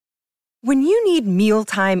When you need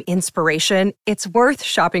mealtime inspiration, it's worth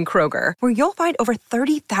shopping Kroger, where you'll find over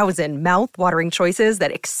 30,000 mouth-watering choices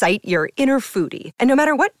that excite your inner foodie. And no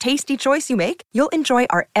matter what tasty choice you make, you'll enjoy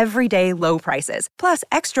our everyday low prices, plus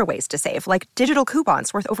extra ways to save, like digital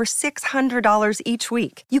coupons worth over $600 each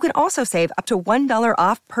week. You can also save up to $1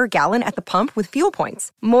 off per gallon at the pump with fuel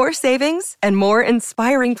points. More savings and more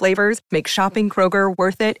inspiring flavors make shopping Kroger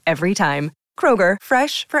worth it every time. Kroger,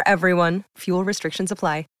 fresh for everyone. Fuel restrictions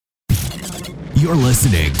apply. You're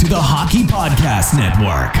listening to the Hockey Podcast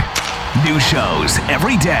Network. New shows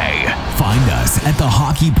every day. Find us at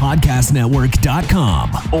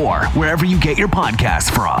thehockeypodcastnetwork.com or wherever you get your podcasts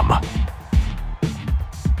from.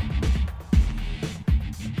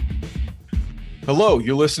 Hello,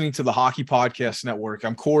 you're listening to the Hockey Podcast Network.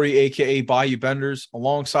 I'm Corey, a.k.a. Bayou Benders,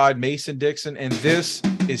 alongside Mason Dixon, and this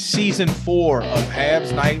is Season 4 of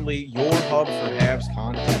Habs Nightly, your hub for Habs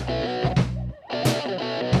content.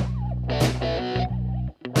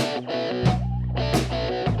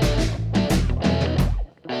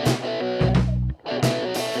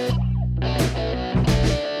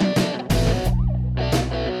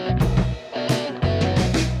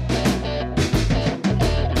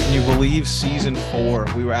 Believe Season 4.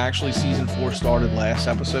 We were actually Season 4 started last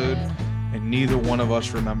episode, and neither one of us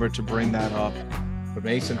remembered to bring that up. But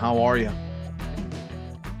Mason, how are you?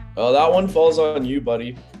 Oh, that one falls on you,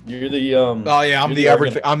 buddy. You're the Oh yeah, I'm the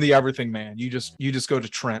everything. I'm the everything man. You just go to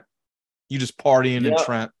Trent. You just partying in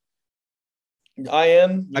Trent. I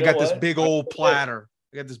am. I got this big old platter.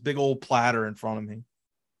 I got this big old platter in front of me.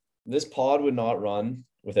 This pod would not run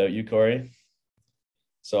without you, Corey.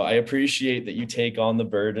 So I appreciate that you take on the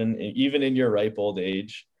burden, even in your ripe old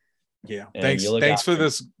age. Yeah. Thanks for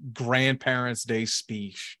this Grandparents' Day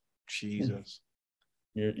speech. Jesus.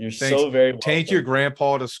 You're so very welcome. Take your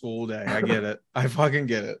grandpa to school day. I get it. I fucking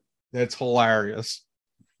get it. That's hilarious.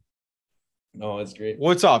 No, it's great.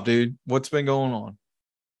 What's up, dude? What's been going on?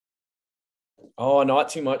 Oh, not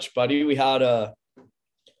too much, buddy. We had a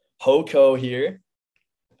HOCO here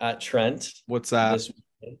at Trent. What's that? This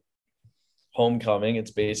homecoming.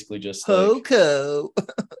 It's basically just HOCO.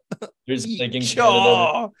 You're just thinking you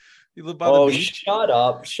live by the beach. Shut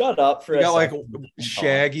up for you got like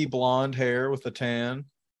shaggy blonde hair with a tan.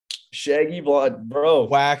 Shaggy blonde, bro.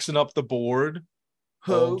 Waxing up the board.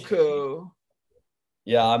 HOCO.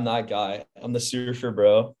 Yeah, I'm that guy. I'm the surfer,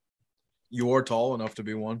 bro. You are tall enough to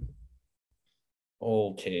be one.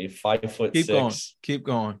 Okay, 5'6". Keep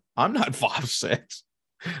going. I'm not 5'6".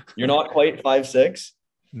 You're not quite 5'6"?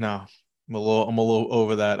 No. I'm a little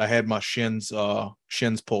over that. I had my shins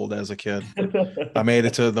pulled as a kid. I made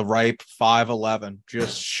it to the ripe 5'11",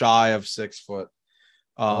 just shy of 6 foot.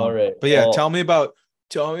 All right. But yeah, tell me about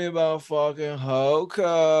fucking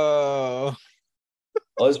HOCO.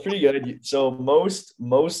 Well, it's pretty good. So most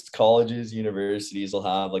colleges, universities will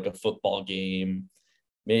have like a football game,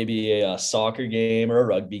 maybe a soccer game or a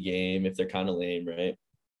rugby game if they're kind of lame, right?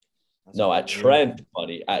 No, at Trent,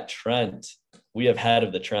 buddy, at Trent, we have head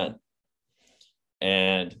of the Trent.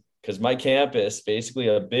 And because my campus, basically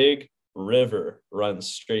a big river runs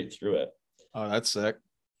straight through it. Oh, that's sick.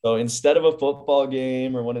 So instead of a football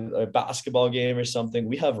game or a basketball game or something,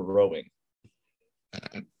 we have rowing.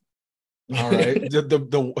 All right.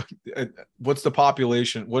 What's the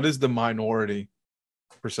population? What is the minority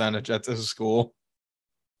percentage at this school?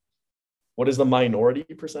 What is the minority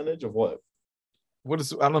percentage of what? I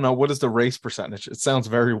don't know. What is the race percentage? It sounds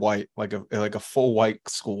very white, like a full white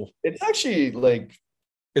school. It's actually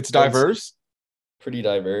it's diverse. Pretty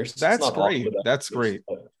diverse. That's great. That's great.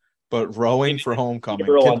 But rowing for homecoming.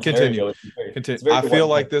 Continue. I feel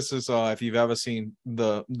like this is if you've ever seen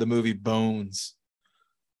the movie Bones.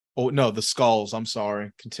 Oh no, The Skulls. I'm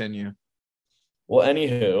sorry. Continue. Well,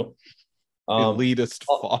 anywho, elitist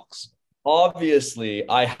fox. Obviously,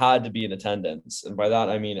 I had to be in attendance, and by that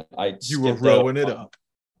I mean you were rowing it up.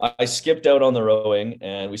 I skipped out on the rowing,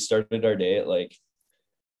 and we started our day at like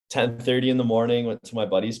 10:30 in the morning. Went to my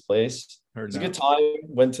buddy's place. It was a good time.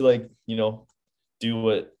 Went to do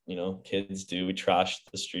what kids do. We trashed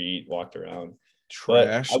the street, walked around. What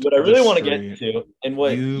I really want to get to, and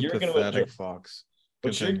what you're going to enjoy, fox.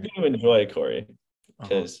 What you're going to enjoy, Corey,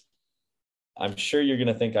 because I'm sure you're going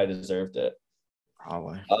to think I deserved it.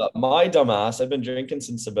 Probably. My dumbass, I've been drinking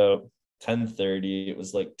since about 10:30. It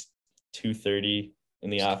was like 2:30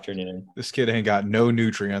 in the afternoon. This kid ain't got no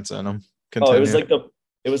nutrients in him. Continue.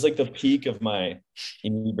 It was like the peak of my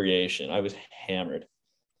inebriation. I was hammered.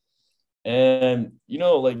 And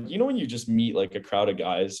when you just meet like a crowd of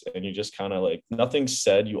guys and you just kind of like nothing's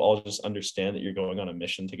said, you all just understand that you're going on a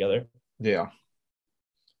mission together. Yeah.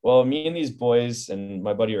 Well, me and these boys and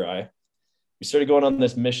my buddy Rye, we started going on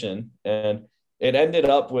this mission, and it ended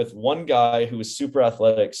up with one guy who was super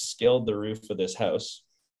athletic scaled the roof of this house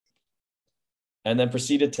and then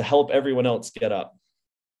proceeded to help everyone else get up.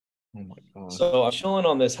 Oh my God. So I'm chilling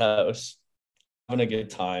on this house, having a good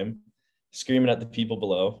time, screaming at the people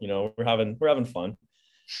below. You know, we're having fun.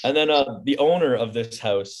 And then the owner of this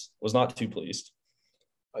house was not too pleased.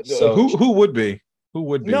 So who would be? Who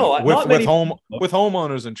would be? No, with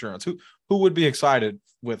homeowners insurance? Who would be excited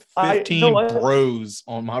with 15 bros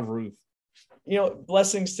on my roof? You know,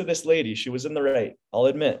 blessings to this lady. She was in the right, I'll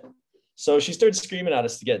admit. So she started screaming at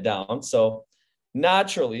us to get down. So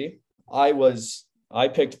naturally, I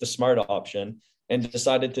picked the smart option and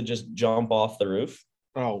decided to just jump off the roof.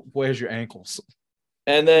 Oh, where's your ankles?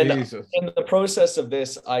 And then in the process of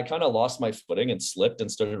this, I kind of lost my footing and slipped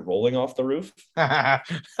and started rolling off the roof. And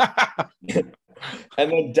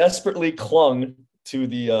then desperately clung to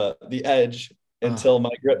the edge until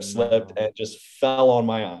my grip slipped and just fell on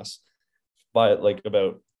my ass by like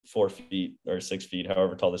about 4 feet or 6 feet,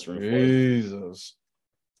 however tall this roof was. Jesus.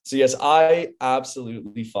 So yes, I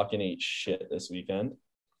absolutely fucking ate shit this weekend.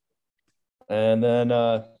 And then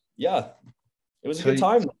it was a good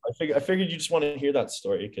time. I figured you just want to hear that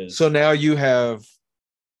story because. So now you have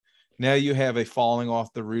a falling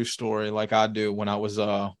off the roof story like I do when I was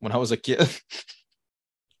a kid.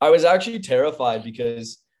 I was actually terrified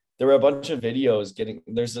because there were a bunch of videos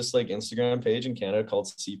there's this like Instagram page in Canada called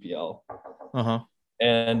CPL.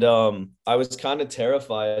 And I was kind of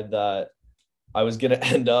terrified that I was gonna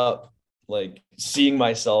end up like seeing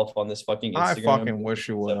myself on this fucking Instagram. I fucking wish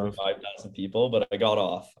you would have. 5,000 people, but I got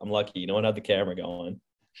off. I'm lucky. No one had the camera going.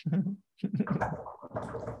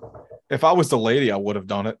 If I was the lady, I would have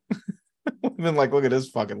done it. Been like, look at this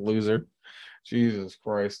fucking loser. Jesus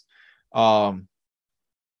Christ.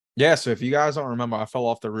 Yeah, so if you guys don't remember, I fell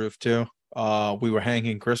off the roof too. We were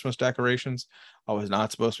hanging Christmas decorations. I was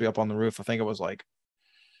not supposed to be up on the roof. I think it was like,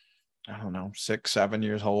 I don't know, 6, 7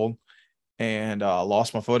 years old. And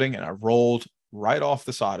lost my footing and I rolled right off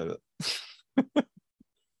the side of it.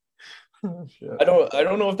 Oh, shit. I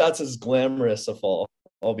don't know if that's as glamorous a fall,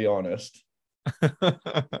 I'll be honest.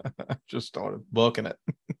 Just started booking it.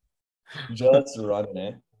 Just running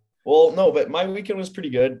it. Well, no, but my weekend was pretty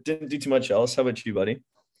good. Didn't do too much else. How about you, buddy?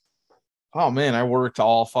 Oh man, I worked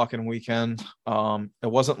all fucking weekend. It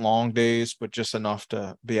wasn't long days, but just enough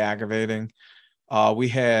to be aggravating. We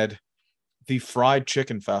had the Fried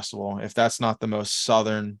Chicken Festival, if that's not the most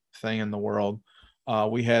southern thing in the world.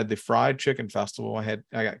 We had the Fried Chicken Festival. I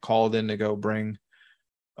got called in to go bring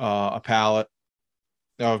a pallet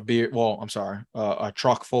of beer. Well, I'm sorry, a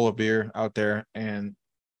truck full of beer out there. And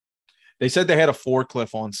they said they had a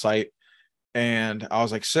forklift on site. And I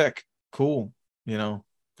was like, sick, cool, you know,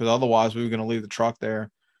 because otherwise we were going to leave the truck there.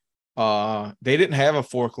 They didn't have a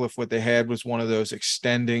forklift. What they had was one of those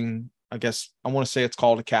extending, I guess I want to say it's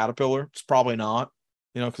called a Caterpillar. It's probably not,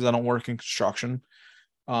 you know, because I don't work in construction.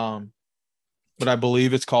 But I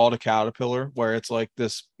believe it's called a Caterpillar, where it's like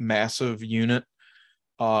this massive unit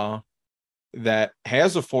that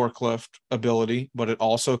has a forklift ability, but it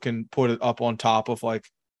also can put it up on top of like,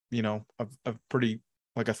 you know, a pretty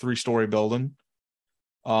like a 3-story building.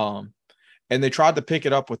 And they tried to pick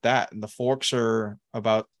it up with that. And the forks are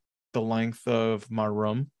about the length of my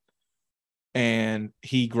room. And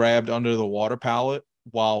he grabbed under the water pallet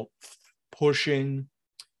while pushing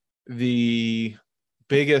the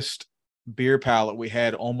biggest beer pallet we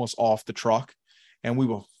had almost off the truck. And we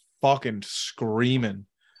were fucking screaming.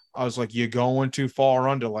 I was like, you're going too far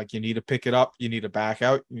under. Like, you need to pick it up. You need to back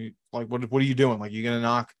out. Like, what are you doing? Like, you're going to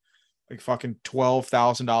knock like fucking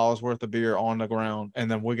 $12,000 worth of beer on the ground.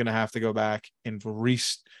 And then we're going to have to go back and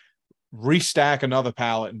restack another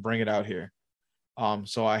pallet and bring it out here.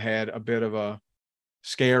 So I had a bit of a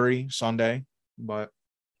scary Sunday, but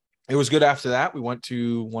it was good after that. We went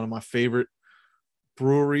to one of my favorite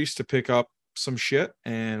breweries to pick up some shit,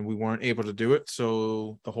 and we weren't able to do it.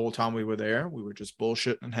 So the whole time we were there, we were just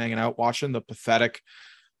bullshitting and hanging out, watching the pathetic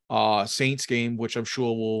Saints game, which I'm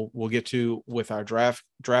sure we'll get to with our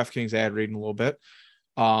DraftKings ad read in a little bit.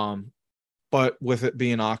 But with it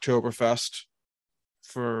being Oktoberfest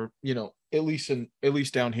for, you know, at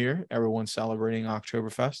least down here, everyone's celebrating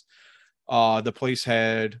Oktoberfest. The place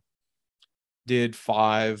did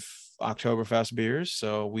 5 Oktoberfest beers,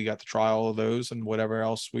 so we got to try all of those and whatever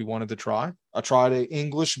else we wanted to try. I tried a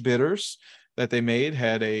English bitters that they made.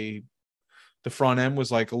 The front end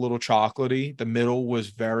was like a little chocolatey. The middle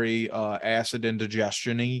was very acid and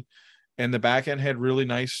digestion-y. And the back end had really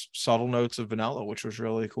nice subtle notes of vanilla, which was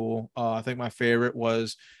really cool. I think my favorite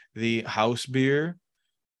was the house beer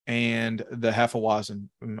and the Hefeweizen.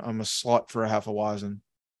 I'm a slut for a Hefeweizen.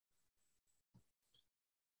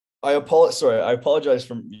 I apologize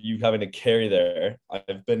for you having to carry there.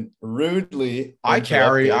 I've been rudely I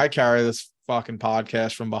carry this fucking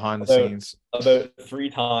podcast from behind the scenes. About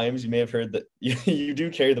 3 times. You may have heard that you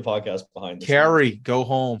do carry the podcast behind the scenes. Scenes. Go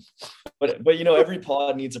home. But every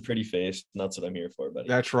pod needs a pretty face, and that's what I'm here for, buddy.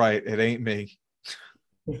 That's right. It ain't me.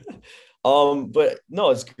 But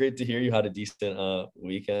no, it's great to hear you had a decent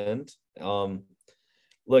weekend.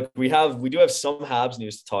 Look, we do have some Habs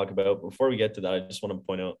news to talk about. Before we get to that, I just want to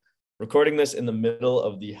point out, recording this in the middle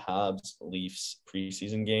of the Habs Leafs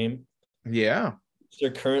preseason game. Yeah. They're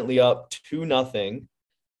currently up 2-0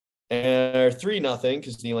 and 3-0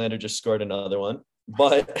 because Nylander just scored another one.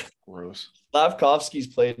 But gross. Slavkovsky's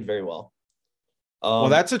played very well. Well,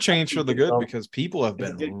 that's a change for the good because people have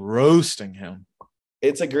been roasting him.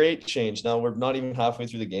 It's a great change. Now we're not even halfway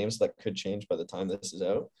through the game, so that could change by the time this is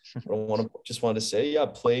out. I just wanted to say, yeah,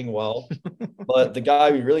 playing well. But the guy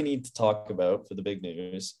we really need to talk about for the big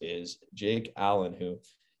news is Jake Allen, who,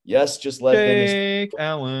 yes, just let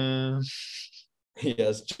in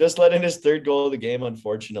his third goal of the game,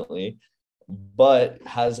 unfortunately, but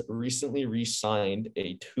has recently re-signed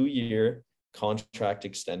a 2-year contract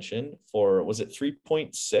extension for, was it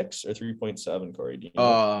 3.6 or 3.7, Corey? Do you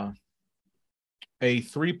know? A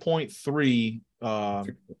 3.3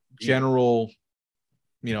 general,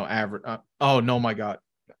 average. Oh no, my God!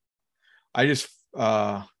 I just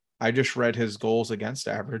read his goals against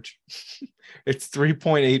average. It's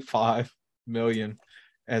 3.85 million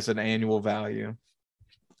as an annual value,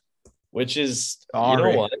 which is you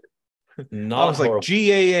know what? Not I was horrible. Like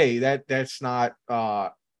GAA. That's not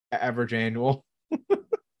average annual.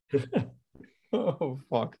 Oh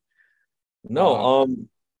fuck! No,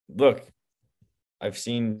 look. I've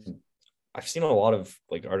seen a lot of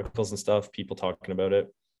like articles and stuff, people talking about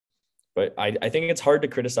it, but I think it's hard to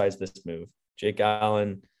criticize this move. Jake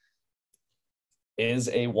Allen is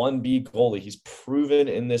a 1B goalie. He's proven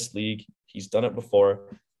in this league. He's done it before.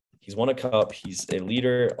 He's won a cup. He's a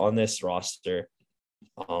leader on this roster.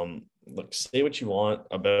 Look, say what you want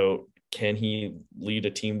about can he lead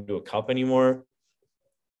a team to a cup anymore?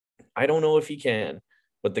 I don't know if he can,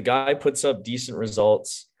 but the guy puts up decent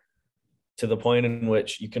results to the point in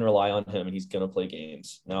which you can rely on him and he's going to play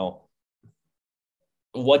games. Now,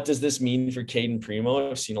 what does this mean for Caden Primo?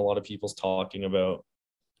 I've seen a lot of people talking about,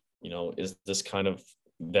 is this kind of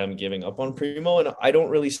them giving up on Primo? And I don't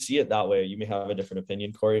really see it that way. You may have a different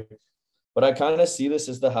opinion, Corey, but I kind of see this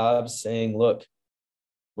as the Habs saying, look,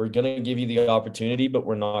 we're going to give you the opportunity, but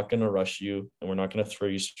we're not going to rush you and we're not going to throw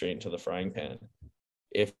you straight into the frying pan.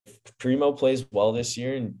 If Primo plays well this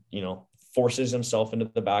year and, forces himself into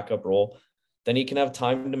the backup role, then he can have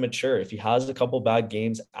time to mature. If he has a couple bad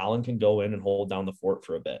games, Allen can go in and hold down the fort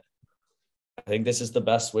for a bit. I think this is the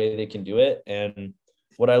best way they can do it. And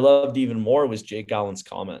what I loved even more was Jake Allen's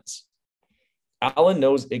comments. Allen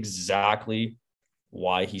knows exactly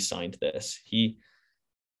why he signed this. He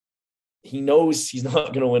knows he's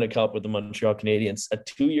not going to win a cup with the Montreal Canadiens. A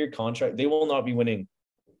 2-year contract, they will not be winning.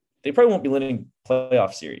 They probably won't be winning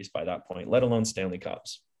playoff series by that point, let alone Stanley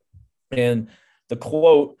Cups. And the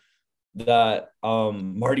quote that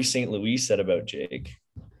Marty St. Louis said about Jake,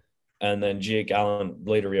 and then Jake Allen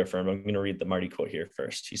later reaffirmed, I'm going to read the Marty quote here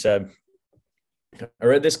first. He said, I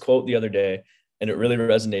read this quote the other day, and it really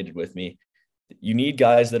resonated with me. You need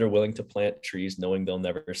guys that are willing to plant trees knowing they'll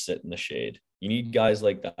never sit in the shade. You need guys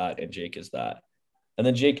like that, and Jake is that. And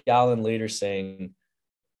then Jake Allen later saying,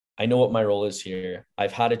 I know what my role is here.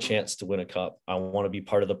 I've had a chance to win a cup. I want to be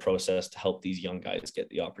part of the process to help these young guys get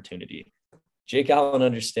the opportunity. Jake Allen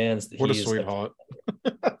understands that what a sweetheart.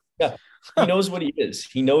 Yeah, he knows what he is.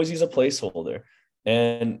 He knows he's a placeholder.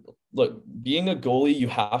 And look, being a goalie, you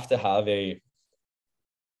have to have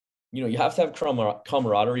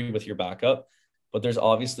camaraderie with your backup, but there's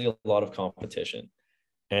obviously a lot of competition.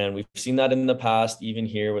 And we've seen that in the past, even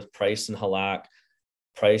here with Price and Halak,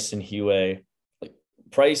 Price and Huey.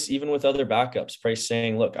 Price, even with other backups, Price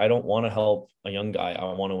saying, look, I don't want to help a young guy. I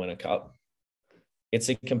want to win a cup. It's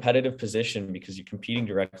a competitive position because you're competing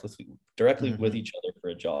directly with each other for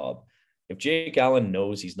a job. If Jake Allen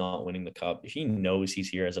knows he's not winning the cup, if he knows he's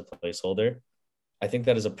here as a placeholder, I think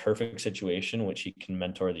that is a perfect situation in which he can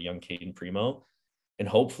mentor the young Caden Primo. And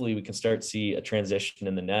hopefully we can start to see a transition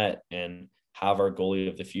in the net and have our goalie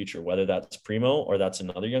of the future, whether that's Primo or that's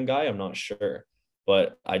another young guy, I'm not sure.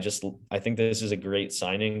 But I think this is a great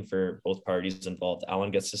signing for both parties involved.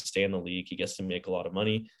 Allen gets to stay in the league. He gets to make a lot of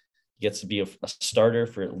money. He gets to be a starter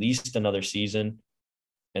for at least another season.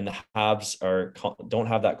 And the Habs don't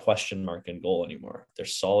have that question mark in goal anymore. They're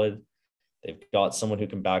solid. They've got someone who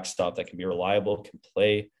can backstop, that can be reliable, can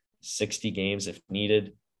play 60 games if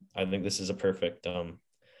needed. I think this is a perfect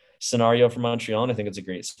scenario for Montreal. And I think it's a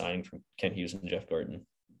great signing from Kent Hughes and Jeff Gordon.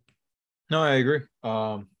 No, I agree.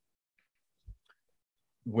 How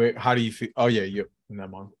do you feel? Oh yeah, never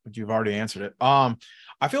mind. But you've already answered it. I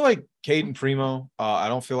feel like Caden Primo, I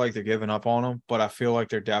don't feel like they're giving up on him, but I feel like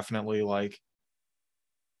they're definitely like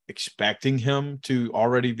expecting him to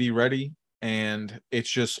already be ready. And it's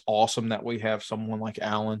just awesome that we have someone like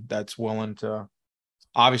Allen that's willing to,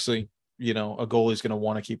 obviously, a goalie's going to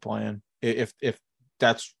want to keep playing if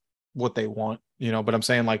that's what they want, but I'm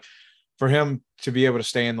saying like for him to be able to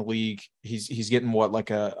stay in the league, he's getting what,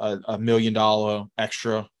 like a $1 million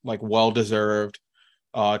extra, like well-deserved,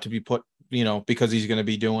 to be put, because he's going to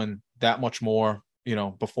be doing that much more.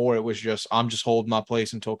 Before it was just, I'm just holding my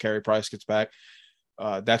place until Carey Price gets back.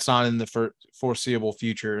 That's not in the foreseeable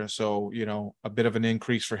future. So, a bit of an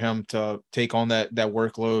increase for him to take on that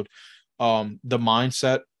workload. The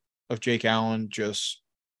mindset of Jake Allen,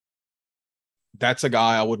 that's a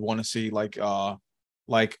guy I would want to see like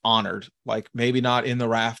honored, like maybe not in the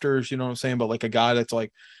rafters, you know what I'm saying? But like a guy that's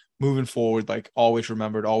like moving forward, like always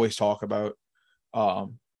remembered, always talk about,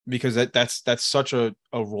 because that's such a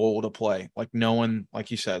role to play. Like knowing, like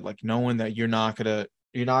you said, like knowing that you're not going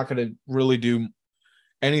to really do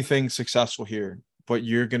anything successful here, but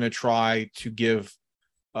you're going to try to give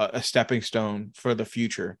a stepping stone for the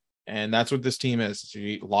future. And that's what this team is.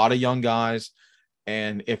 It's a lot of young guys.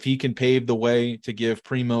 And if he can pave the way to give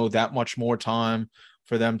Primo that much more time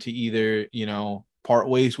for them to either, part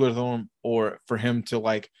ways with him, or for him to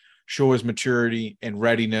like show his maturity and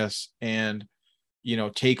readiness and,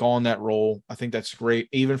 take on that role, I think that's great.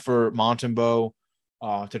 Even for Montembeault,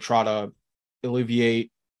 to try to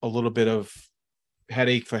alleviate a little bit of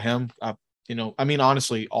headache for him.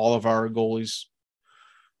 Honestly, all of our goalies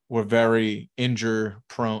were very injury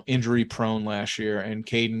prone last year, and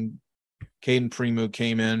Caden Primo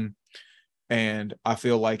came in, and I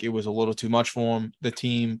feel like it was a little too much for him. The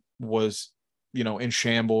team was, in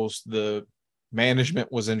shambles. The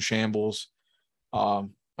management was in shambles.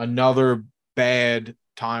 Another bad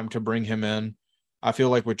time to bring him in. I feel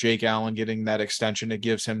like with Jake Allen getting that extension, it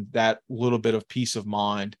gives him that little bit of peace of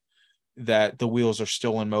mind that the wheels are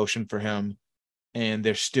still in motion for him, and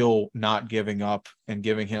they're still not giving up and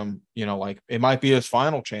giving him, like it might be his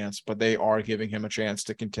final chance, but they are giving him a chance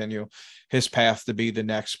to continue his path to be the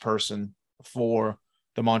next person for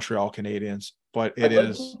the Montreal Canadiens. But it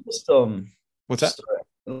is what's that?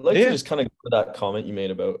 I'd like to just kind of go to that comment you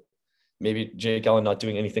made about maybe Jake Allen not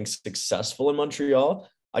doing anything successful in Montreal.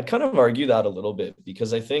 I'd kind of argue that a little bit,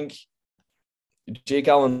 because I think Jake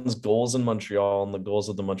Allen's goals in Montreal and the goals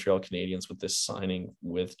of the Montreal Canadiens with this signing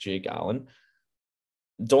with Jake Allen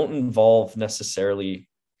don't involve necessarily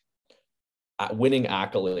winning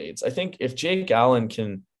accolades. I think if Jake Allen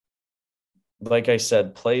can, like I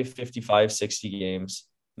said, play 55, 60 games,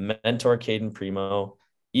 mentor Caden Primo,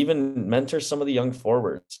 even mentor some of the young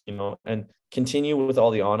forwards, and continue with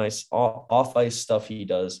all the off ice stuff he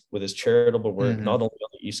does with his charitable work, not only on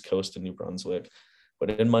the East Coast in New Brunswick, but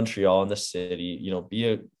in Montreal, in the city,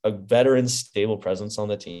 be a veteran, stable presence on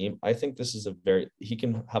the team. I think this is he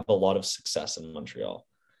can have a lot of success in Montreal.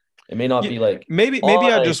 It may not be like maybe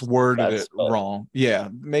I just worded it wrong. Yeah,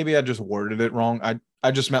 maybe I just worded it wrong.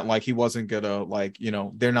 I just meant like he wasn't gonna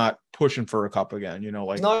they're not pushing for a cup again.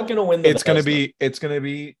 Like he's not gonna win. It's gonna be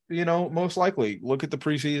most likely. Look at the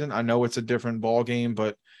preseason. I know it's a different ball game,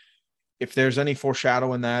 but if there's any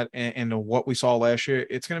foreshadowing that and what we saw last year,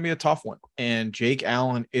 it's going to be a tough one. And Jake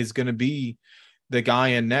Allen is going to be the guy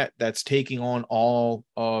in net that's taking on all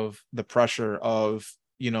of the pressure of,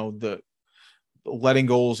 the letting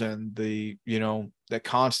goals and the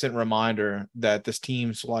constant reminder that this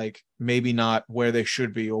team's like maybe not where they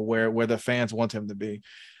should be or where the fans want him to be.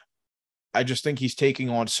 I just think he's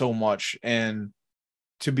taking on so much, and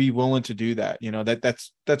to be willing to do that,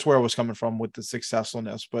 that's where I was coming from with the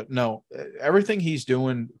successfulness. But no, everything he's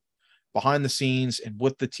doing behind the scenes and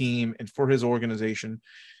with the team and for his organization,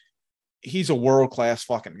 he's a world-class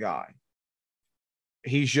fucking guy.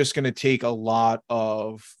 He's just going to take a lot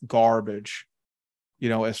of garbage,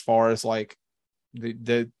 as far as like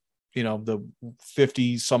the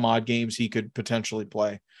 50 some odd games he could potentially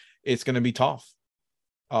play. It's going to be tough.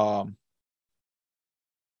 But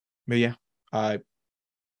yeah, I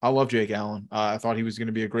love Jake Allen. I thought he was going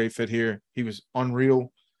to be a great fit here. He was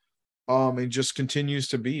unreal. And just continues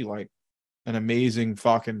to be like an amazing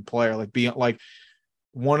fucking player. Like being like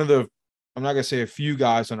one of the, I'm not going to say a few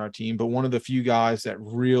guys on our team, but one of the few guys that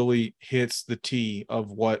really hits the T of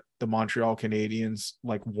what the Montreal Canadiens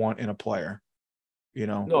like want in a player,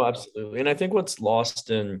 No, absolutely. And I think what's lost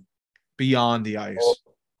in beyond the ice,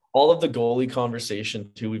 all of the goalie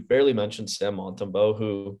conversation too, we've barely mentioned Sam Montembeault,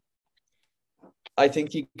 who I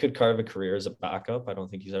think he could carve a career as a backup. I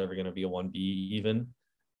don't think he's ever going to be a 1B even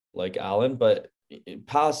like Allen, but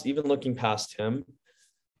even looking past him,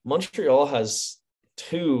 Montreal has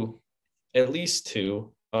at least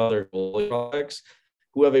two other goalie prospects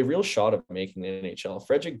who have a real shot of making the NHL.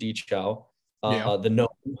 Frederick Dichow, the gnome,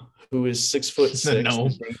 who is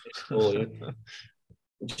 6'6", goalie,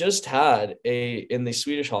 just had in the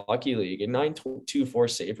Swedish Hockey League a 9.24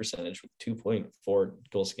 save percentage with 2.4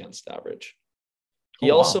 goals against average. He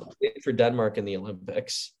also played for Denmark in the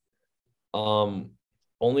Olympics.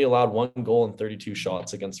 Only allowed 1 goal and 32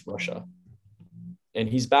 shots against Russia. And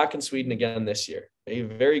he's back in Sweden again this year. A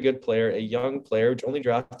very good player, a young player, only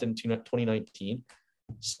drafted in 2019.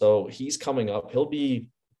 So he's coming up.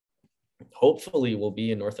 Hopefully will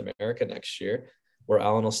be in North America next year, where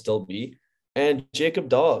Allen will still be. And Jacob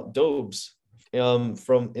Dobes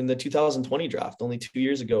from in the 2020 draft, only 2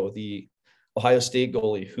 years ago, the Ohio State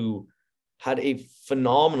goalie who had a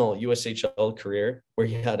phenomenal USHL career where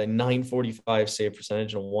he had a 945 save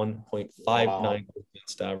percentage and a 1.59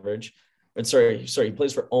 against average. And sorry, he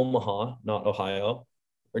plays for Omaha, not Ohio.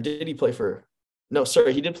 Or did he play for? No,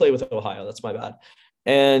 sorry, he did play with Ohio. That's my bad.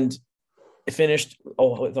 And it finished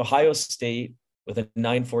with Ohio State with a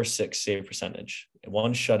 946 save percentage,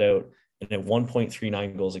 1 shutout, and a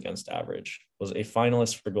 1.39 goals against average. Was a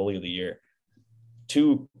finalist for goalie of the year.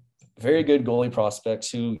 2 very good goalie prospects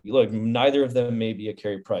who, look, neither of them may be a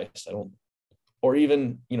Carey Price.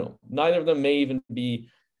 Neither of them may even be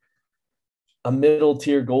a middle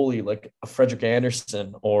tier goalie like a Frederick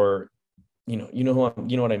Anderson or, you know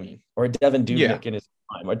what I mean, or a Devin Dubnyk in his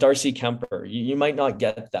time, or Darcy Kemper. You might not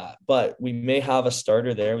get that, but we may have a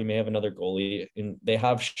starter there. We may have another goalie, and they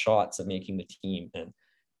have shots at making the team. And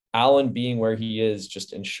Allen being where he is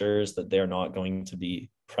just ensures that they're not going to be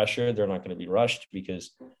pressured. They're not going to be rushed,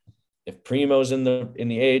 because if Primo's in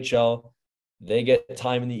the AHL, they get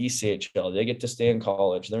time in the ECHL. They get to stay in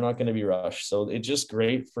college. They're not going to be rushed. So it's just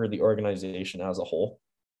great for the organization as a whole.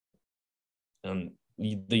 And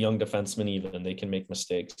the young defensemen, even, they can make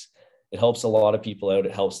mistakes. It helps a lot of people out.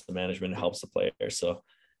 It helps the management. It helps the players. So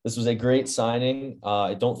this was a great signing.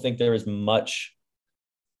 I don't think there was much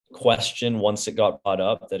question once it got brought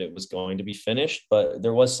up that it was going to be finished, but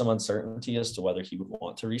there was some uncertainty as to whether he would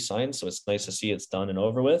want to resign. So it's nice to see it's done and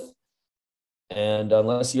over with. And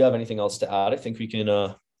unless you have anything else to add, I think we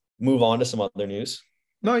can move on to some other news.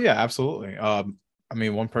 No, yeah, absolutely.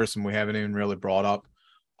 One person we haven't even really brought up.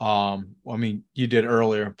 You did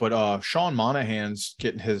earlier, but Sean Monahan's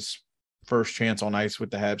getting his first chance on ice with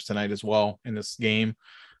the Habs tonight as well in this game.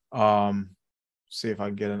 See if I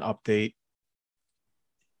can get an update.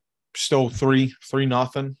 Still 3-0.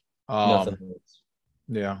 Nothing.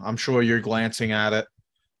 Yeah, I'm sure you're glancing at it.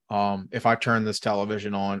 If I turn this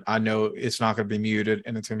television on, I know it's not going to be muted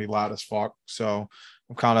and it's going to be loud as fuck. So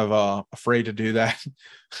I'm kind of afraid to do that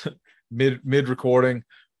mid recording.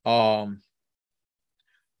 But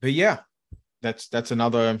yeah, that's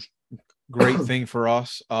another great thing for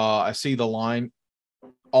us. I see the line.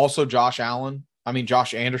 Also, Josh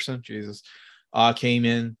Anderson, came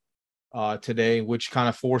in today, which kind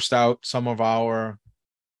of forced out some of our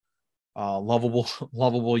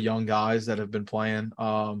lovable young guys that have been playing.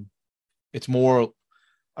 It's more,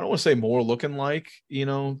 I don't want to say more looking like,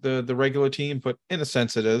 the regular team, but in a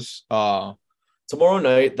sense it is. Tomorrow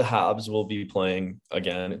night, the Habs will be playing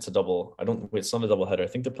again. It's a double. It's not a double header. I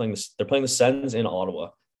think they're playing the Sens in Ottawa.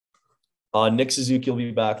 Nick Suzuki will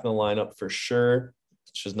be back in the lineup for sure,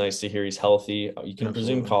 which is nice to hear he's healthy. You can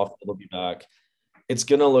presume Caulfield will be back. It's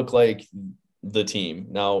going to look like the team.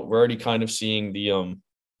 Now, we're already kind of seeing the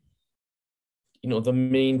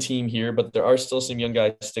main team here, but there are still some young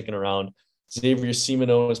guys sticking around. Xavier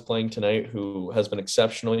Simoneau is playing tonight, who has been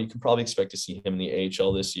exceptional. You can probably expect to see him in the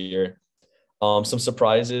AHL this year. Some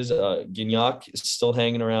surprises. Gignac is still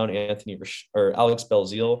hanging around. Alex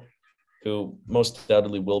Belzile, who most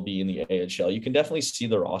undoubtedly will be in the AHL. You can definitely see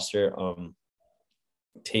the roster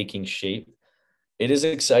taking shape. It is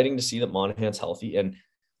exciting to see that Monahan's healthy, and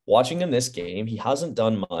watching him this game, he hasn't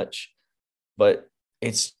done much, but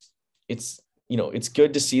it's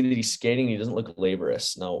good to see that he's skating. He doesn't look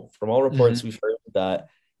laborious. Now, from all reports we've heard that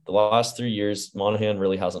the last 3 years, Monahan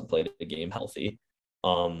really hasn't played a game healthy.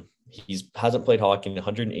 He hasn't played hockey in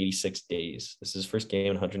 186 days. This is his first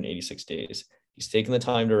game in 186 days. He's taken the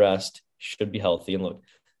time to rest. He should be healthy. And look,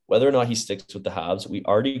 whether or not he sticks with the Habs, we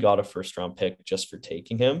already got a first-round pick just for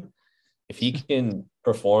taking him. If he can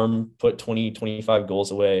perform, put 20, 25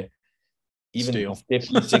 goals away, even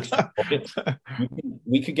 50, 60 points,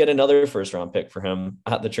 we could get another first-round pick for him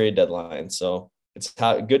at the trade deadline. So it's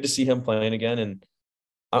good to see him playing again. And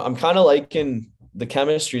I'm kind of liking The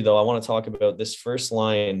chemistry, though, I want to talk about this first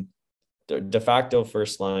line, the de facto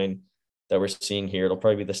first line that we're seeing here. It'll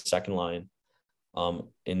probably be the second line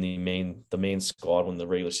in the main squad when the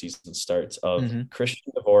regular season starts of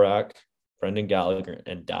Christian Dvorak, Brendan Gallagher,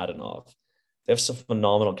 and Dadonov. They have some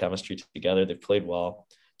phenomenal chemistry together. They've played well.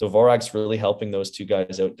 Dvorak's really helping those two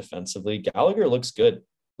guys out defensively. Gallagher looks good.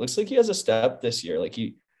 Looks like he has a step this year. Like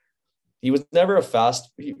he was never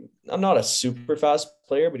I'm not a super fast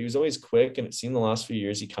player, but he was always quick. And it seemed the last few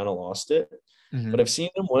years he kind of lost it. But I've seen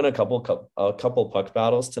him win a couple puck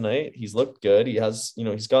battles tonight. He's looked good. He has,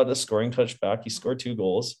 he's got the scoring touch back. He scored 2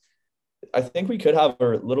 goals. I think we could have a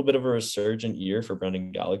little bit of a resurgent year for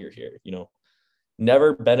Brendan Gallagher here.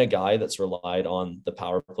 Never been a guy that's relied on the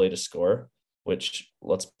power play to score, which,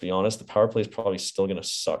 let's be honest, the power play is probably still going to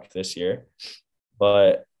suck this year.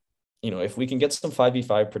 But, if we can get some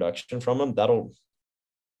 5v5 production from him, that'll,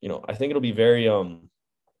 I think it'll be very, it'll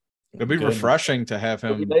be good. Refreshing to have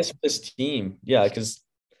him. It'll be nice for this team. Yeah, because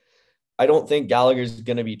I don't think Gallagher's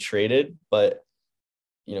going to be traded, but,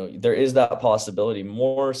 there is that possibility.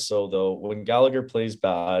 More so, though, when Gallagher plays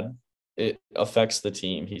bad, it affects the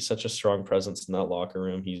team. He's such a strong presence in that locker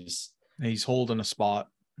room. He's holding a spot,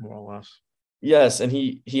 more or less. Yes, and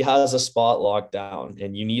he has a spot locked down,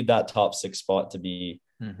 and you need that top 6 spot to be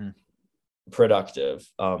productive,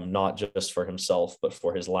 not just for himself, but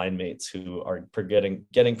for his line mates who are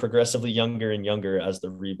getting progressively younger and younger as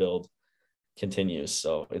the rebuild continues.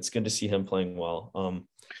 So it's good to see him playing well.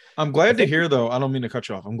 I'm glad to hear, though. I don't mean to cut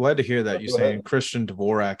you off. I'm glad to hear that you're saying Christian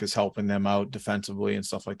Dvorak is helping them out defensively and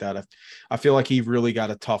stuff like that. I feel like he really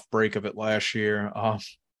got a tough break of it last year.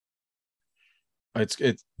 It's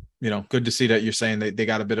good to see that you're saying they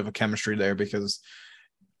got a bit of a chemistry there, because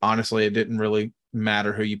honestly, it didn't really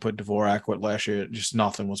matter who you put Dvorak with last year. Just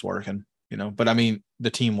nothing was working, but I mean,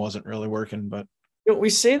 the team wasn't really working, but we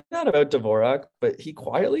say that about Dvorak, but he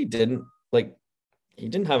quietly didn't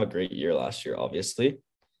have a great year last year, obviously,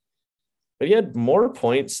 but he had more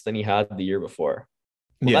points than he had the year before.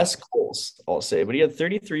 Less goals, I'll say, but he had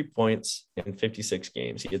 33 points in 56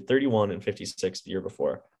 games. He had 31 in 56 the year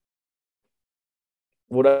before.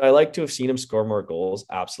 Would I like to have seen him score more goals?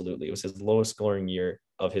 Absolutely. It was his lowest scoring year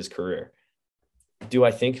of his career. Do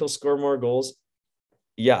I think he'll score more goals?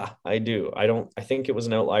 Yeah, I do. I think it was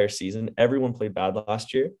an outlier season. Everyone played bad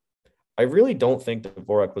last year. I really don't think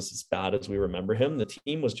Dvorak was as bad as we remember him. The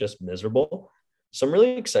team was just miserable. So I'm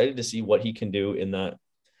really excited to see what he can do in that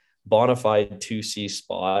bona fide 2C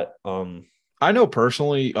spot. I know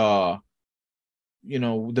personally, the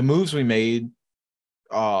moves we made,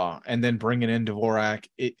 and then bringing in Dvorak,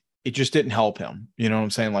 it just didn't help him. You know what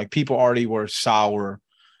I'm saying? Like, people already were sour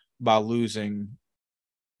by losing,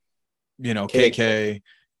 KK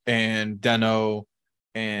and Deno,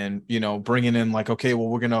 and, bringing in okay, well,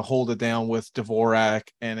 we're going to hold it down with Dvorak.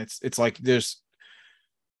 And it's like,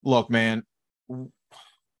 look, man,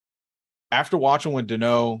 after watching with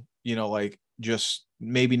Deno, just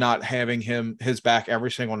maybe not having his back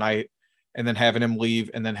every single night, and then having him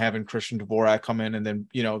leave, and then having Christian Dvorak come in, and then,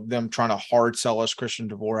 them trying to hard sell us Christian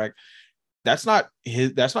Dvorak. That's not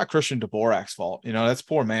Christian Dvorak's fault. That's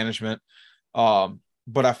poor management.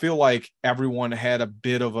 But I feel like everyone had a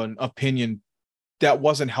bit of an opinion that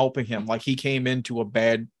wasn't helping him. Like, he came into a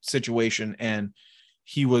bad situation, and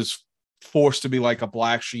he was forced to be like a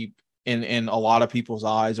black sheep in a lot of people's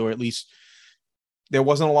eyes, or at least there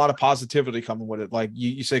wasn't a lot of positivity coming with it. Like,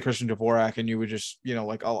 you say Christian Dvorak, and you would just, a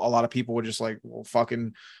lot of people were just like, well,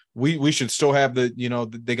 fucking, we should still have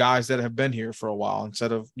the guys that have been here for a while,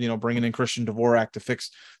 instead of, bringing in Christian Dvorak to fix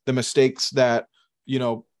the mistakes that,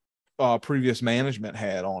 previous management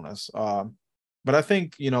had on us. But I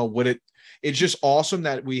think, it's just awesome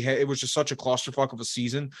that it was just such a clusterfuck of a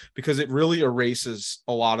season, because it really erases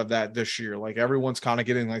a lot of that this year. Like, everyone's kind of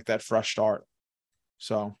getting that fresh start.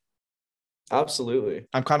 So absolutely,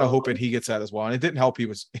 I'm kind of hoping he gets that as well. And it didn't help. He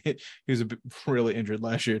was a bit really injured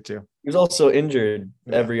last year too. He was also injured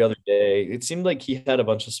every other day. It seemed like he had a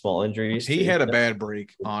bunch of small injuries. He had a bad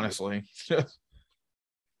break, honestly.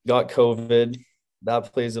 Got COVID.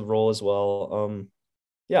 That plays a role as well.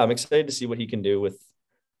 I'm excited to see what he can do with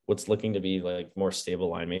what's looking to be more stable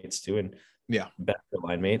line mates too, and better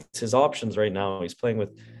line mates. His options right now, he's playing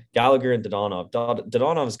with Gallagher and Dadonov.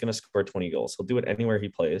 Dadonov is going to score 20 goals. He'll do it anywhere he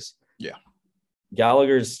plays. Yeah.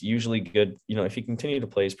 Gallagher's usually good. If he continued to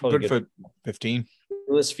play, he's probably good for 15.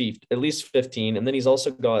 At least 15. And then he's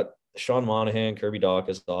also got Sean Monahan, Kirby Dach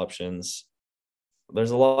as options.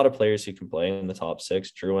 There's a lot of players who can play in the top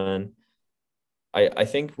 6. Drouin. I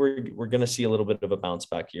think we're going to see a little bit of a bounce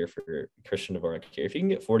back here for Christian Dvorak here. If he can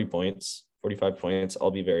get 40 points, 45 points,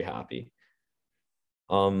 I'll be very happy.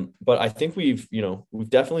 But I think we've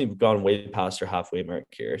definitely gone way past our halfway mark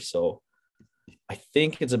here. So I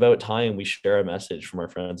think it's about time we share a message from our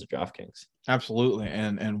friends at DraftKings. Absolutely.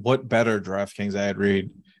 And what better DraftKings ad read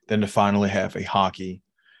than to finally have a hockey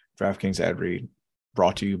DraftKings ad read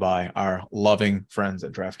brought to you by our loving friends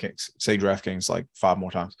at DraftKings. Say DraftKings like 5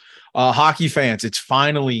 more times. Hockey fans, it's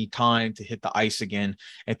finally time to hit the ice again.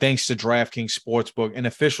 And thanks to DraftKings Sportsbook, an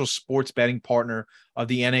official sports betting partner of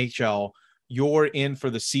the NHL, you're in for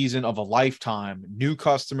the season of a lifetime. New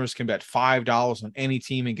customers can bet $5 on any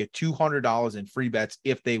team and get $200 in free bets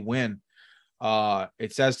if they win.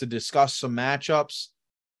 It says to discuss some matchups.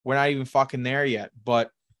 We're not even fucking there yet,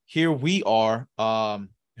 but here we are.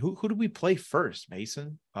 Who do we play first,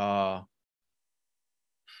 Mason? Let's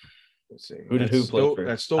see. Who play first?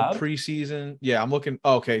 That's still preseason. Yeah, I'm looking.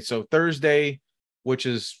 Okay, so Thursday, which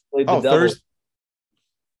is Thursday.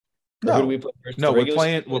 No, who do we play first? No,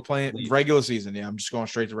 we're playing regular season. Yeah, I'm just going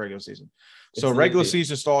straight to regular season. So regular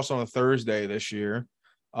season starts on a Thursday this year,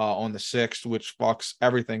 on the 6th, which fucks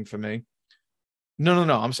everything for me. No.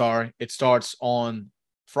 I'm sorry. It starts on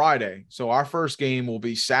Friday. So our first game will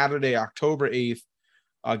be Saturday, October 8th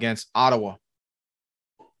against Ottawa.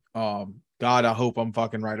 God, I hope I'm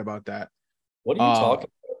fucking right about that. What are you talking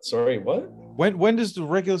about? Sorry, what? When does the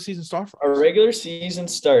regular season start for us? Our regular season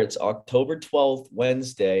starts October 12th,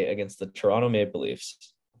 Wednesday, against the Toronto Maple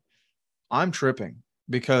Leafs. I'm tripping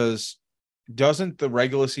because doesn't the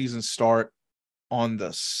regular season start on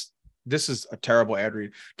this is a terrible ad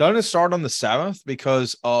read. Doesn't it start on the 7th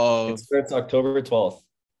because of it starts October 12th?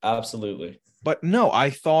 Absolutely. But no, I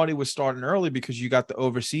thought it was starting early because you got the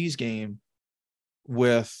overseas game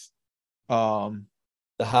with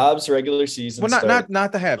the Habs regular season. Well,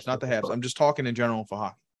 not the Habs. I'm just talking in general for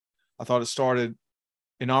hockey. I thought it started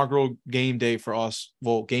inaugural game day for us.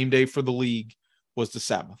 Well, game day for the league was the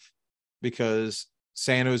 7th because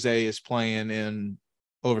San Jose is playing in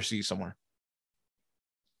overseas somewhere.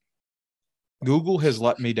 Google has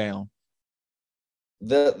let me down.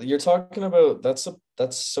 You're talking about that's a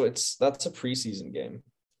preseason game.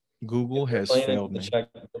 Google has failed me. They're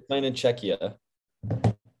playing in Czechia.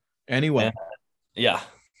 Anyway. Yeah.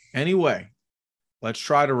 Anyway, let's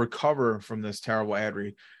try to recover from this terrible ad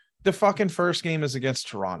read. The fucking first game is against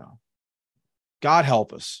Toronto. God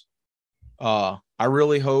help us. I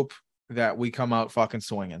really hope that we come out fucking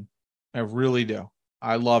swinging. I really do.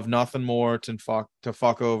 I love nothing more to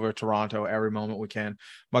fuck over Toronto every moment we can.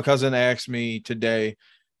 My cousin asked me today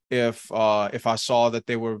if I saw that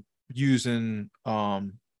they were using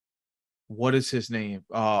what is his name?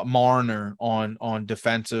 Marner on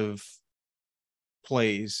defensive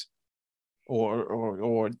plays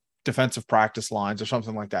or defensive practice lines or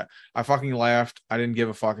something like that. I fucking laughed. I didn't give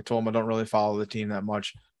a fuck. I told him I don't really follow the team that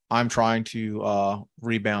much. I'm trying to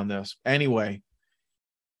rebound this. Anyway,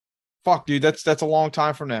 fuck, dude, that's a long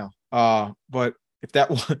time from now. But if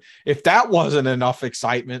that wasn't enough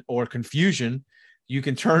excitement or confusion, you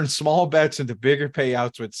can turn small bets into bigger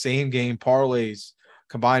payouts with same game parlays.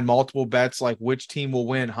 Combine multiple bets like which team will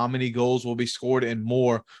win, how many goals will be scored, and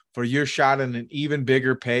more for your shot at an even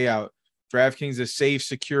bigger payout. DraftKings is safe,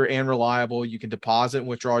 secure, and reliable. You can deposit and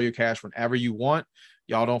withdraw your cash whenever you want.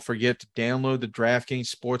 Y'all don't forget to download the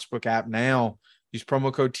DraftKings Sportsbook app now. Use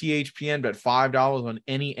promo code THPN, bet $5 on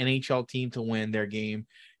any NHL team to win their game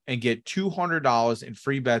and get $200 in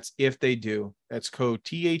free bets if they do. That's code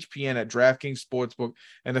THPN at DraftKings Sportsbook,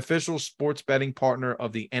 an official sports betting partner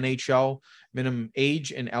of the NHL. Minimum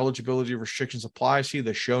age and eligibility restrictions apply. See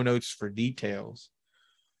the show notes for details.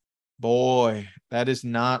 Boy, that is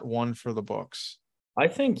not one for the books. I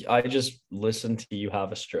think I just listened to you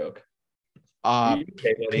have a stroke.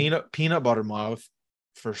 Peanut butter mouth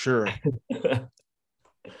for sure.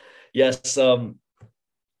 Yes.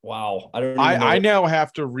 Wow. I now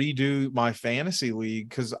have to redo my fantasy league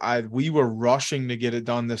because we were rushing to get it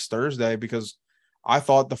done this Thursday because I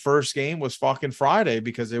thought the first game was fucking Friday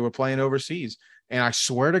because they were playing overseas. And I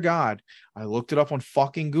swear to God, I looked it up on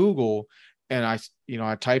fucking Google and I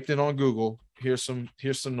typed it on Google. Here's some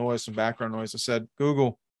noise, some background noise. I said,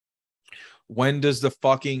 Google, when does the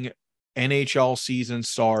fucking NHL season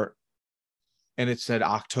start? And it said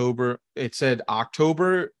October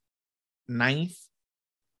 9th.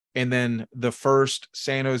 And then the first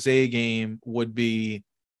San Jose game would be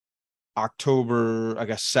October, I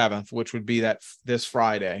guess, 7th, which would be this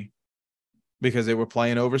Friday because they were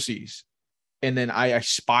playing overseas. And then I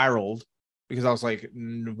spiraled because I was like,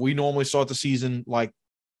 we normally start the season like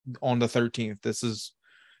on the 13th. This is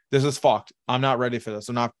fucked. I'm not ready for this.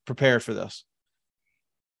 I'm not prepared for this.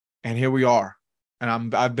 And here we are.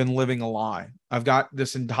 And I've been living a lie. I've got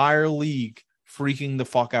this entire league freaking the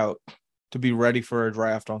fuck out. to be ready for a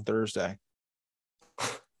draft on Thursday.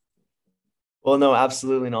 Well, no,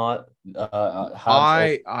 absolutely not.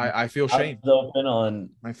 I feel shame. Open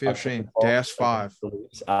on. I feel shame. Dash 5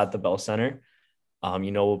 at the Bell Center.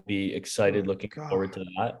 We'll be excited, looking forward to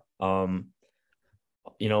that.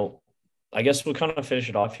 I guess we'll kind of finish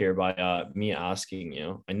it off here by me asking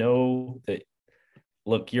you. I know that,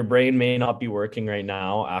 look, your brain may not be working right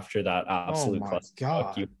now after that absolute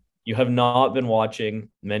God. You have not been watching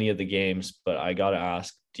many of the games, but I gotta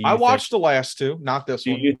ask. I watched the last two, not this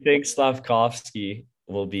one. Do you think Slavkovsky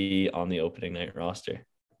will be on the opening night roster?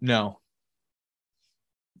 No.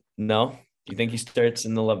 No? Do you think he starts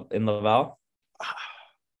in Laval?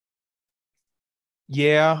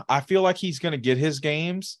 Yeah, I feel like he's going to get his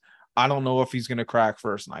games. I don't know if he's going to crack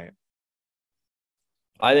first night.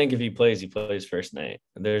 I think if he plays first night.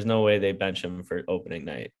 There's no way they bench him for opening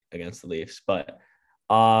night against the Leafs. But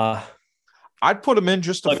I'd put him in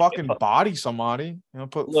just to fucking body somebody.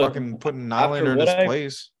 Putting Nylander in his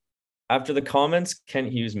place. After the comments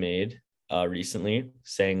Kent Hughes made recently,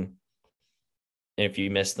 saying if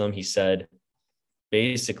you missed them, he said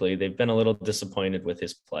basically they've been a little disappointed with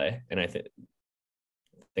his play, and I think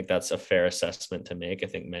that's a fair assessment to make. I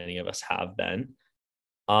think many of us have been.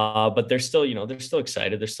 But they're still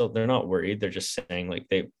excited. They're not worried. They're just saying like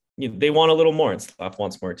they want a little more, and Slav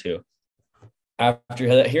wants more too.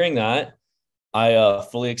 After hearing that, I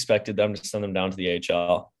fully expected them to send them down to the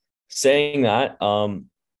AHL. Saying that,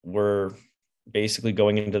 we're basically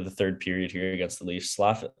going into the third period here against the Leafs.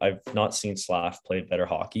 I've not seen Slav play better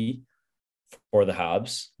hockey for the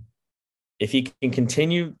Habs. If he can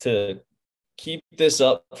continue to keep this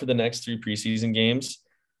up for the next 3 preseason games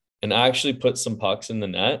and actually put some pucks in the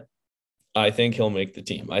net, I think he'll make the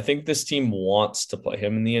team. I think this team wants to play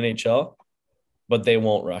him in the NHL, but they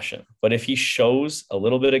won't rush him. But if he shows a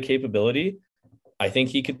little bit of capability, I think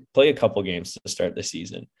he could play a couple games to start the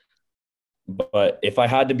season. But if I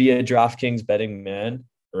had to be a DraftKings betting man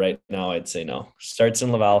right now, I'd say no. Starts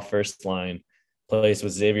in Laval, first line, plays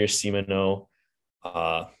with Xavier Simoneau,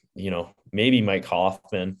 maybe Mike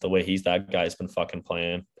Hoffman, the way that guy's been fucking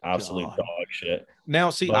playing. Absolute dog shit. Now,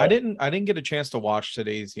 see, I didn't get a chance to watch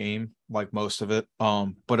today's game, like most of it.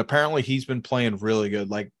 But apparently he's been playing really good,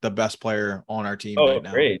 like the best player on our team right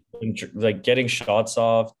now. Great. Like getting shots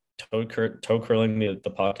off, toe curling the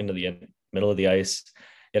puck into the middle of the ice,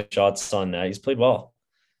 get shots on that. He's played well.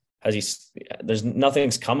 There's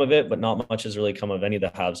nothing's come of it, but not much has really come of any of the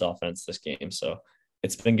Habs offense this game. So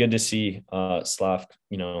it's been good to see Slav,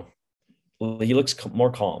 he looks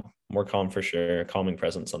more calm for sure. Calming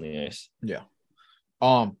presence on the ice. Yeah.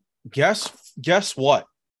 Guess what?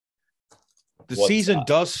 What's season that?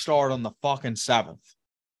 Does start on the fucking 7th.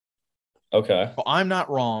 Okay. But I'm not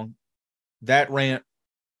wrong. That rant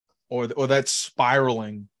or that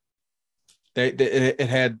spiraling, it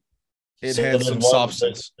had some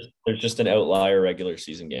substance. There's just an outlier regular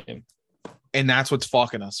season game. And that's what's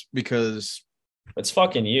fucking us because it's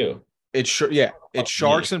fucking you. It's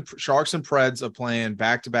Sharks and Preds are playing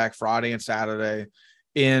back-to-back Friday and Saturday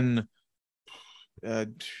in I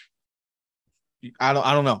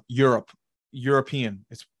don't know, European.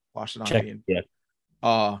 It's Washington.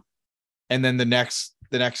 Yeah. And then the next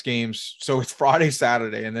games, so it's Friday,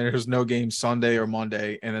 Saturday, and then there's no game Sunday or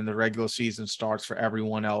Monday, and then the regular season starts for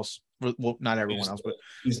everyone else. Well, not everyone else, but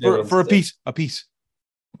for a piece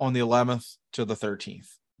on the 11th to the 13th.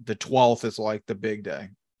 The 12th is like the big day.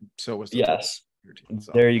 So it's yes. 13th,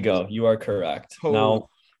 so. There you go. You are correct. Redemption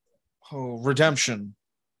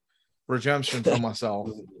for myself.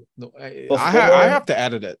 I have to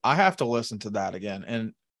edit it. I have to listen to that again,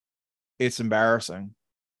 and it's embarrassing.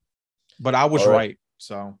 But I was right,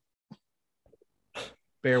 so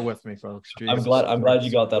bear with me, folks. Jesus I'm glad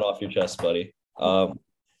you got that off your chest, buddy.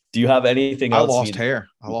 Do you have anything else? I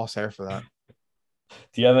lost hair for that.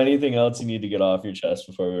 Do you have anything else you need to get off your chest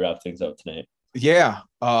before we wrap things up tonight? Yeah.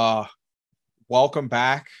 Welcome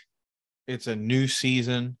back. It's a new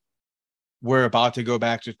season. We're about to go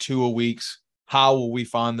back to 2 a weeks. How will we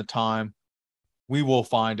find the time? We will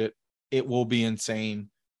find it. It will be insane.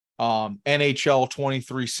 NHL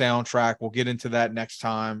 23 soundtrack. We'll get into that next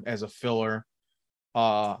time as a filler.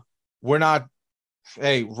 Raycon,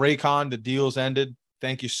 the deal's ended.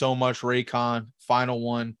 Thank you so much, Raycon. Final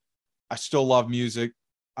one. I still love music.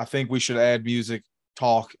 I think we should add music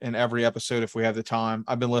talk in every episode if we have the time.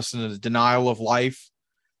 I've been listening to Denial of Life.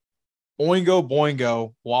 Oingo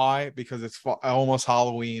Boingo. Why? Because it's almost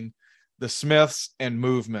Halloween. The Smiths and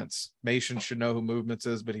Movements. Mason should know who Movements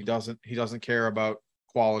is, but he doesn't care about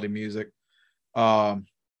quality music. I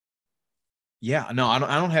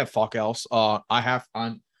don't have fuck else. I have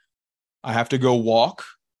to go walk.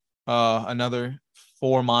 another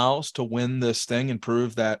 4 miles to win this thing and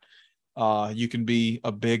prove that you can be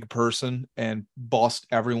a big person and bust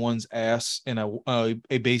everyone's ass in a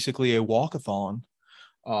basically a walkathon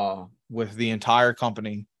with the entire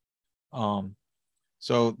company.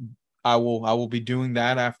 So I will be doing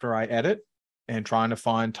that after I edit and trying to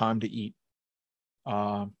find time to eat.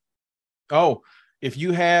 If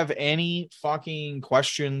you have any fucking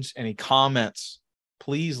questions, any comments,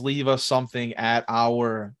 please leave us something at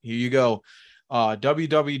here you go,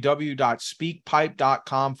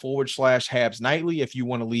 www.speakpipe.com/Habs Nightly if you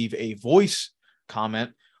want to leave a voice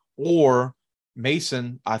comment. Or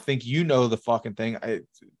Mason, I think you know the fucking thing.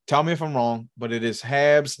 Tell me if I'm wrong, but it is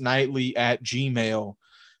habsnightly@gmail.com.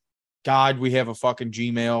 God, we have a fucking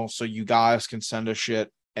Gmail so you guys can send us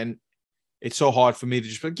shit. And it's so hard for me to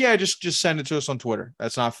just be like, yeah, just send it to us on Twitter.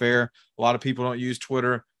 That's not fair. A lot of people don't use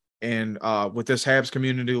Twitter. And with this Habs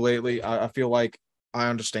community lately, I feel like I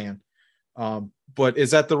understand. But is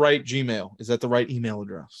that the right Gmail? Is that the right email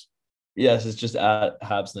address? Yes, it's just at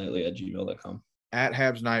habsnightly@gmail.com. At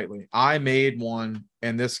Habs Nightly. I made one,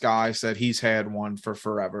 and this guy said he's had one for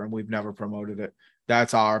forever, and we've never promoted it.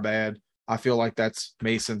 That's our bad. I feel like that's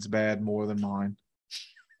Mason's bad more than mine.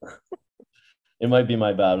 It might be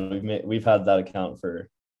my bad. We've had that account for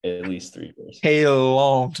at least 3 years. A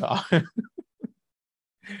long time.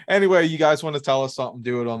 Anyway, you guys want to tell us something,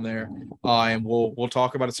 do it on there. And we'll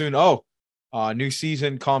talk about it soon. New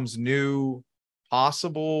season comes, new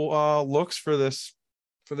possible looks for this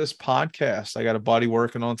podcast. I got a buddy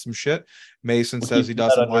working on some shit. Mason says he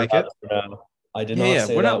doesn't like it. I did not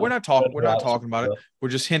say we're not talking about it. We're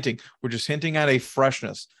just hinting at a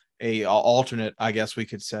freshness, a alternate, I guess we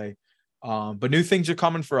could say. But new things are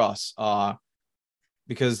coming for us.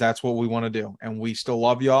 Because that's what we want to do. And we still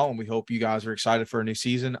love y'all, and we hope you guys are excited for a new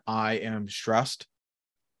season. I am stressed,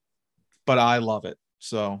 but I love it.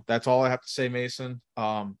 So that's all I have to say, Mason.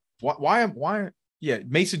 Why? Yeah,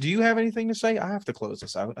 Mason, do you have anything to say? I have to close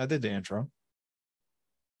this out. I did the intro.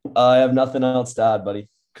 I have nothing else to add, buddy.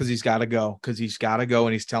 Because he's got to go.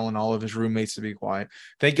 And he's telling all of his roommates to be quiet.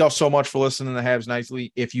 Thank y'all so much for listening to Habs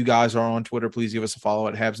Nightly. If you guys are on Twitter, please give us a follow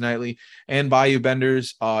at Habs Nightly. And Bayou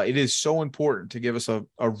Benders, it is so important to give us a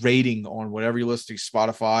rating on whatever you're listening to,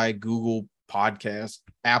 Spotify, Google Podcast,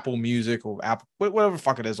 Apple Music, or Apple, whatever the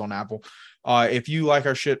fuck it is on Apple. If you like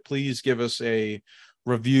our shit, please give us a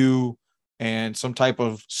review and some type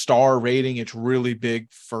of star rating. It's really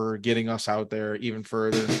big for getting us out there even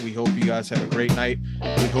further. We hope you guys have a great night.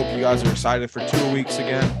 We hope you guys are excited for 2 weeks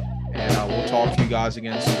again, and we'll talk to you guys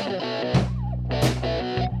again soon.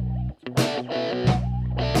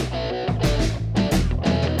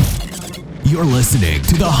 You're listening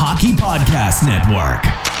to the Hockey Podcast Network.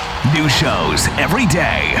 New shows every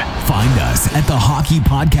day. Find us at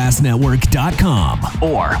thehockeypodcastnetwork.com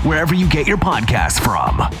or wherever you get your podcasts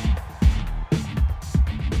from.